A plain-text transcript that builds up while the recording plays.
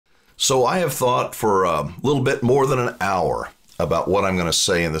So I have thought for a little bit more than an hour about what I'm going to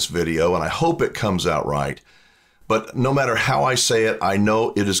say in this video, and I hope it comes out right. But no matter how I say it, I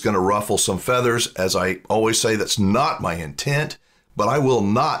know it is going to ruffle some feathers. As I always say, that's not my intent, but I will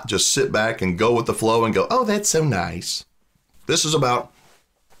not just sit back and go with the flow and go, oh, that's so nice. This is about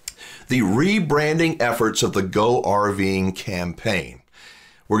the rebranding efforts of the Go RVing campaign.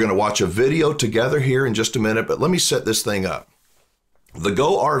 We're going to watch a video together here in just a minute, but let me set this thing up. The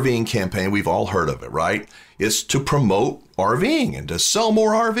Go RVing campaign, we've all heard of it, right? It's to promote RVing and to sell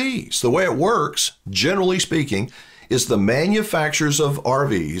more RVs. The way it works, generally speaking, is the manufacturers of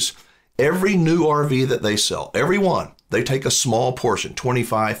RVs, every new RV that they sell, every one, they take a small portion, $25,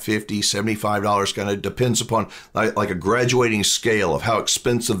 $50, $75, kind of depends upon like a graduating scale of how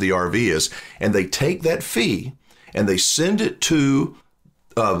expensive the RV is. And they take that fee and they send it to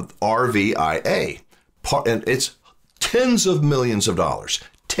RVIA. And it's tens of millions of dollars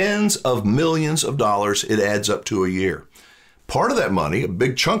it adds up to a year. Part of that money, a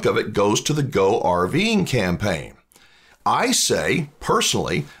big chunk of it, goes to the Go RVing campaign. I say,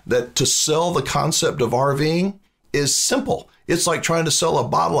 personally, that to sell the concept of RVing is simple. It's like trying to sell a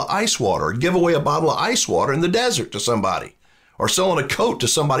bottle of ice water, or give away a bottle of ice water in the desert to somebody, or selling a coat to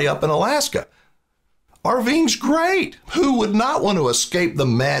somebody up in Alaska. RVing's great. Who would not want to escape the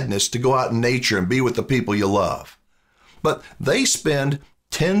madness to go out in nature and be with the people you love? But they spend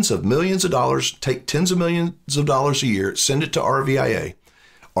tens of millions of dollars, take tens of millions of dollars a year, send it to RVIA.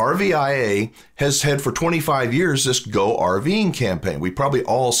 RVIA has had for 25 years this Go RVing campaign. We've probably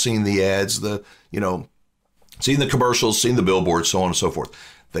all seen the ads, seen the commercials, seen the billboards, so on and so forth.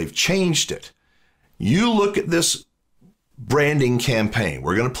 They've changed it. You look at this branding campaign.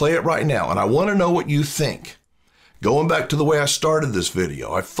 We're going to play it right now, and I want to know what you think. Going back to the way I started this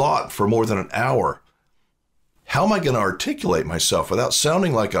video, I've thought for more than an hour, how am I going to articulate myself without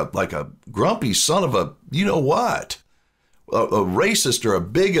sounding like a grumpy son of a you-know-what? A racist or a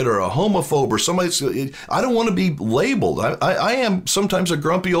bigot or a homophobe or somebody. I don't want to be labeled. I am sometimes a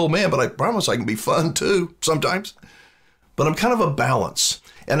grumpy old man, but I promise I can be fun too sometimes. But I'm kind of a balance.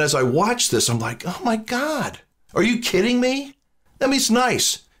 And as I watch this, I'm like, oh my God, are you kidding me? I mean, it's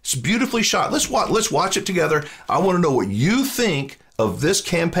nice. It's beautifully shot. Let's watch it together. I want to know what you think of this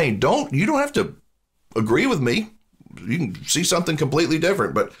campaign. You don't have to agree with me. You can see something completely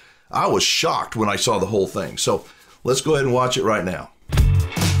different, but I was shocked when I saw the whole thing. So let's go ahead and watch it right now.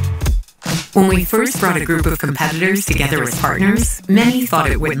 When we first brought a group of competitors together as partners, many thought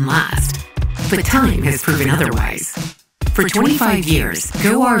it wouldn't last. But time has proven otherwise. For 25 years,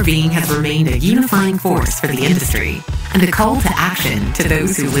 Go RVing has remained a unifying force for the industry and a call to action to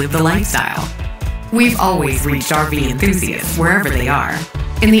those who live the lifestyle. We've always reached RV enthusiasts wherever they are.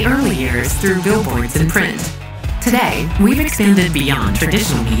 In the early years, through billboards and print. Today, we've expanded beyond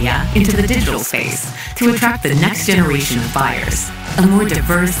traditional media into the digital space to attract the next generation of buyers, a more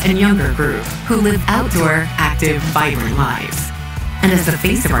diverse and younger group who live outdoor, active, vibrant lives. And as the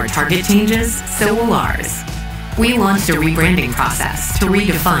face of our target changes, so will ours. We launched a rebranding process to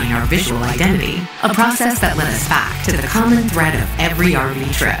redefine our visual identity, a process that led us back to the common thread of every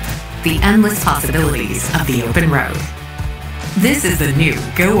RV trip, the endless possibilities of the open road. This is the new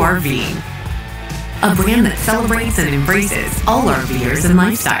Go RVing, a brand that celebrates and embraces all RVers and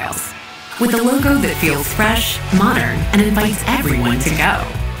lifestyles, with a logo that feels fresh, modern, and invites everyone to go.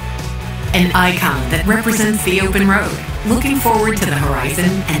 An icon that represents the open road, looking forward to the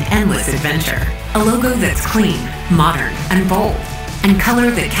horizon and endless adventure. A logo that's clean, modern, and bold, and color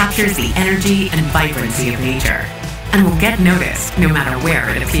that captures the energy and vibrancy of nature, and will get noticed no matter where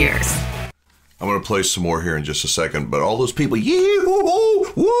it appears. I'm going to play some more here in just a second, but all those people,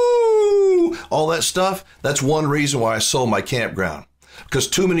 woo, all that stuff, that's one reason why I sold my campground. Because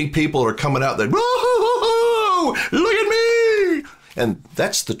too many people are coming out there, woo, look at me! And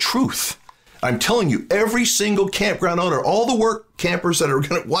that's the truth. I'm telling you, every single campground owner, all the work campers that are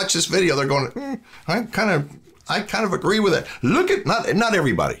going to watch this video, they're going, I kind of agree with that. Look at, not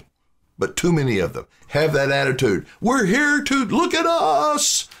everybody, but too many of them have that attitude. We're here to look at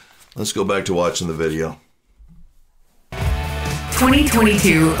us. Let's go back to watching the video.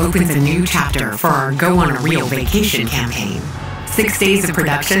 2022 opens a new chapter for our Go on a Real Vacation campaign. 6 days of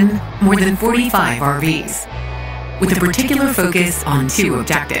production, more than 45 RVs. With a particular focus on 2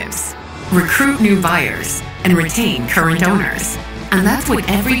 objectives: recruit new buyers and retain current owners. And that's what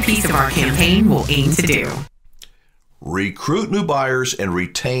every piece of our campaign will aim to do. Recruit new buyers and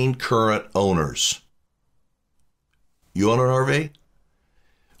retain current owners. You own an RV?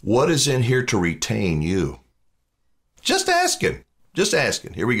 What is in here to retain you? Just asking. Just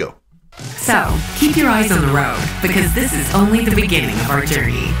asking. Here we go. So, keep your eyes on the road, because this is only the beginning of our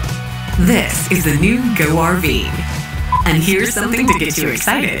journey. This is the new Go RV. And here's something to get you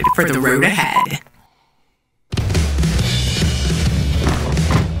excited for the road ahead.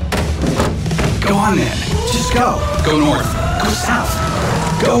 Go on then. Just go. Go north. Go south.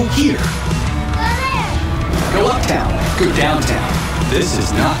 Go here. Go uptown. Go downtown. This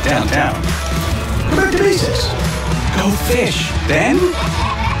is not downtown. Go back to basics. Go fish. Then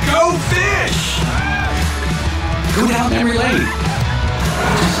go fish. Go down memory lane.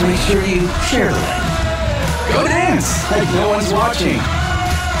 Just make sure you share the lane. Go dance like no one's watching.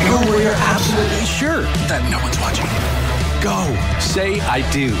 Go where you're absolutely sure that no one's watching. Go say I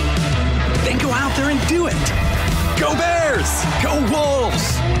do. Then go out there and do it. Go Bears! Go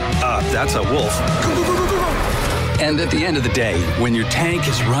Wolves! That's a wolf. Go, go, go, go, go. And at the end of the day, when your tank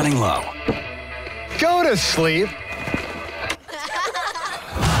is running low, go to sleep.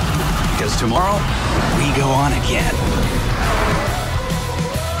 Because tomorrow, we go on again.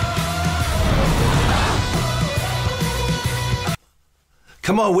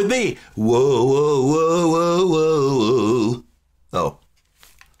 Come on with me. Whoa, whoa, whoa, whoa, whoa, whoa. Oh.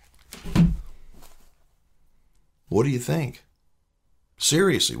 What do you think?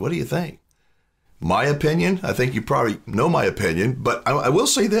 Seriously, what do you think? My opinion? I think you probably know my opinion, but I will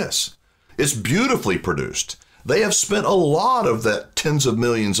say this. It's beautifully produced. They have spent a lot of that tens of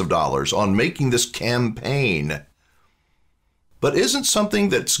millions of dollars on making this campaign. But isn't something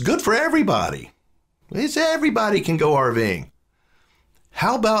that's good for everybody? It's everybody can go RVing.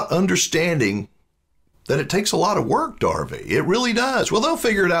 How about understanding that it takes a lot of work to RV? It really does. Well, they'll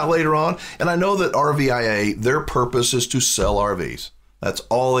figure it out later on. And I know that RVIA, their purpose is to sell RVs. That's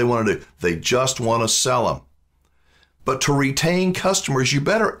all they want to do. They just want to sell them. But to retain customers, you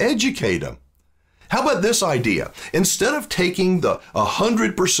better educate them. How about this idea? Instead of taking the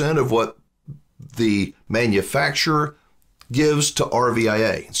 100% of what the manufacturer gives to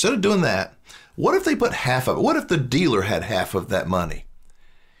RVIA, instead of doing that, what if they put half of it? What if the dealer had half of that money?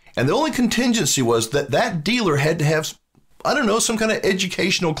 And the only contingency was that that dealer had to have, I don't know, some kind of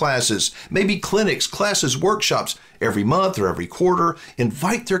educational classes, maybe clinics, classes, workshops every month or every quarter.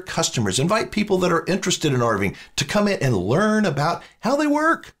 Invite their customers, invite people that are interested in RVing to come in and learn about how they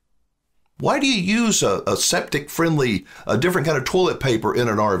work. Why do you use a septic-friendly, a different kind of toilet paper in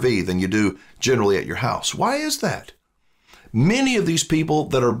an RV than you do generally at your house? Why is that? Many of these people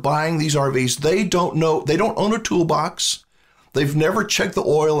that are buying these RVs, they don't know, they don't own a toolbox. They've never checked the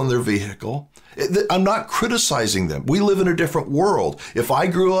oil in their vehicle. I'm not criticizing them. We live in a different world. If I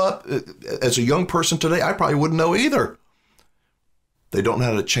grew up as a young person today, I probably wouldn't know either. They don't know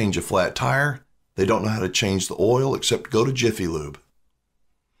how to change a flat tire. They don't know how to change the oil except go to Jiffy Lube.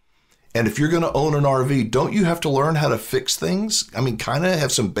 And if you're going to own an RV, don't you have to learn how to fix things? I mean, kind of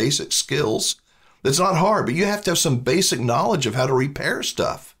have some basic skills. It's not hard, but you have to have some basic knowledge of how to repair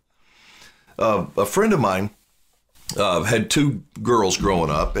stuff. A friend of mine had two girls growing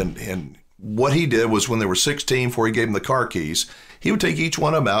up, and what he did was when they were 16, before he gave them the car keys, he would take each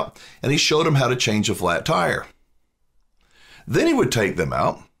one of them out and he showed them how to change a flat tire. Then he would take them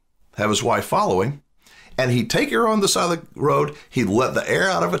out, have his wife follow him, and he'd take her on the side of the road. He'd let the air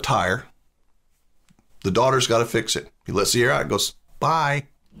out of a tire. The daughter's got to fix it. He lets the air out, goes, bye.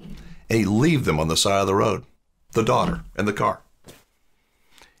 And he'd leave them on the side of the road, the daughter and the car.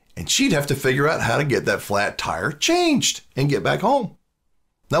 And she'd have to figure out how to get that flat tire changed and get back home.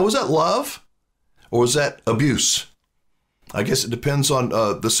 Now, was that love or was that abuse? I guess it depends on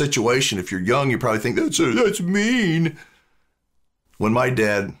the situation. If you're young, you probably think, that's mean. When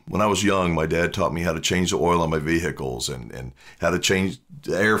I was young, my dad taught me how to change the oil on my vehicles and how to change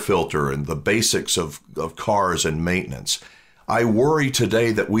the air filter and the basics of cars and maintenance. I worry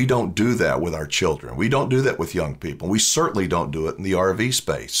today that we don't do that with our children. We don't do that with young people. We certainly don't do it in the RV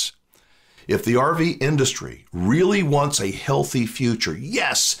space. If the RV industry really wants a healthy future,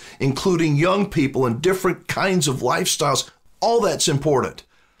 yes, including young people and different kinds of lifestyles, all that's important.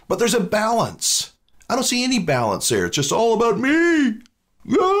 But there's a balance. I don't see any balance there. It's just all about me.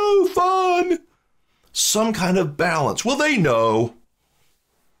 Oh, fun. Some kind of balance. Well, they know.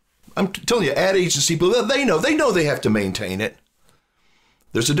 I'm telling you, ad agency people, they know they have to maintain it.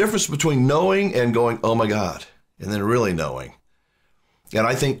 There's a difference between knowing and going, oh my God, and then really knowing. And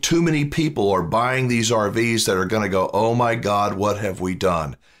I think too many people are buying these RVs that are going to go, oh my God, what have we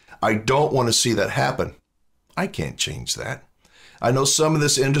done? I don't want to see that happen. I can't change that. I know some in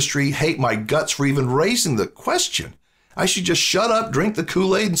this industry hate my guts for even raising the question. I should just shut up, drink the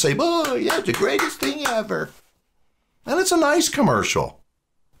Kool-Aid and say, oh yeah, it's the greatest thing ever. And it's a nice commercial.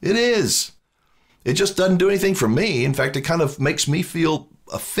 It is. It just doesn't do anything for me. In fact, it kind of makes me feel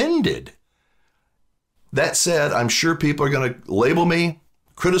offended. That said, I'm sure people are going to label me,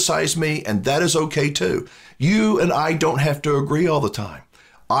 Criticize me, and that is okay too. You and I don't have to agree all the time.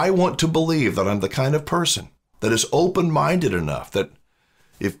 I want to believe that I'm the kind of person that is open-minded enough that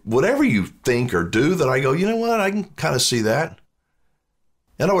if whatever you think or do, that I go, you know what, I can kind of see that.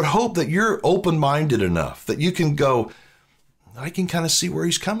 And I would hope that you're open-minded enough that you can go, I can kind of see where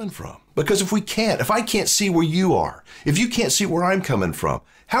he's coming from. Because if I can't see where you are, if you can't see where I'm coming from,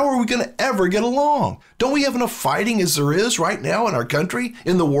 how are we going to ever get along? Don't we have enough fighting as there is right now in our country,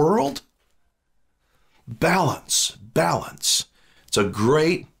 in the world? Balance. It's a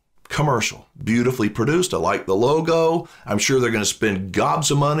great commercial, beautifully produced. I like the logo. I'm sure they're going to spend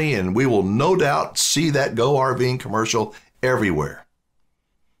gobs of money, and we will no doubt see that Go RVing commercial everywhere.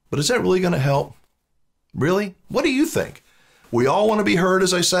 But is that really going to help? Really? What do you think? We all want to be heard,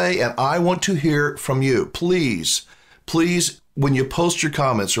 as I say, and I want to hear from you. Please, when you post your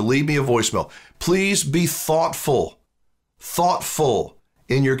comments or leave me a voicemail, please be thoughtful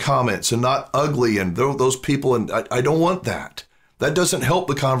in your comments and not ugly and those people. And I don't want that. That doesn't help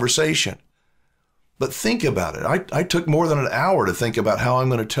the conversation. But think about it. I took more than an hour to think about how I'm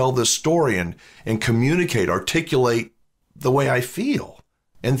going to tell this story and communicate, articulate the way I feel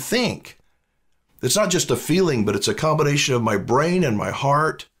and think. It's not just a feeling, but it's a combination of my brain and my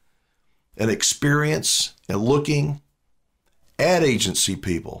heart and experience and looking. Ad agency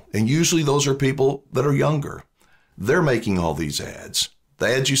people, and usually those are people that are younger. They're making all these ads. The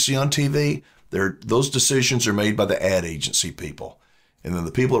ads you see on TV, those decisions are made by the ad agency people. And then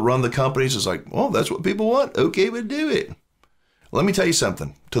the people that run the companies is like, well, that's what people want. Okay, we'll do it. Let me tell you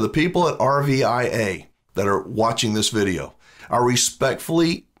something. To the people at RVIA that are watching this video, I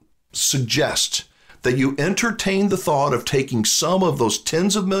respectfully suggest that you entertain the thought of taking some of those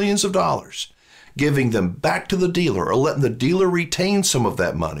tens of millions of dollars, giving them back to the dealer or letting the dealer retain some of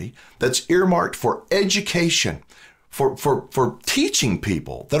that money that's earmarked for education, for teaching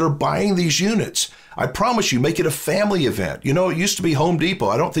people that are buying these units. I promise you, make it a family event. You know, it used to be Home Depot.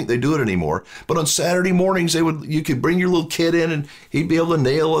 I don't think they do it anymore. But on Saturday mornings, you could bring your little kid in and he'd be able to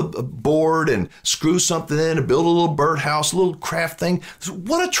nail a board and screw something in and build a little birdhouse, a little craft thing.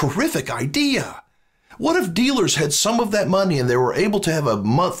 What a terrific idea. What if dealers had some of that money and they were able to have a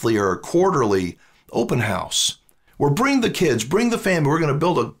monthly or a quarterly open house? Or bring the kids, bring the family. We're going to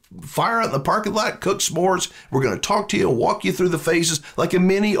build a fire out in the parking lot, cook s'mores. We're going to talk to you and walk you through the phases like a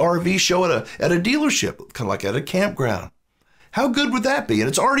mini RV show at a dealership, kind of like at a campground. How good would that be? And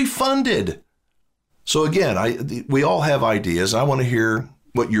it's already funded. So again, we all have ideas. I want to hear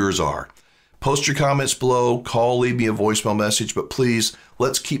what yours are. Post your comments below, call, leave me a voicemail message, but please,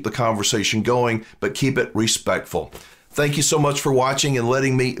 let's keep the conversation going, but keep it respectful. Thank you so much for watching and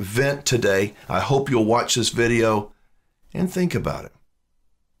letting me vent today. I hope you'll watch this video and think about it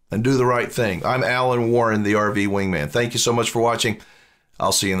and do the right thing. I'm Alan Warren, the RV Wingman. Thank you so much for watching.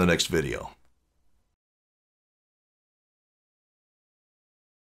 I'll see you in the next video.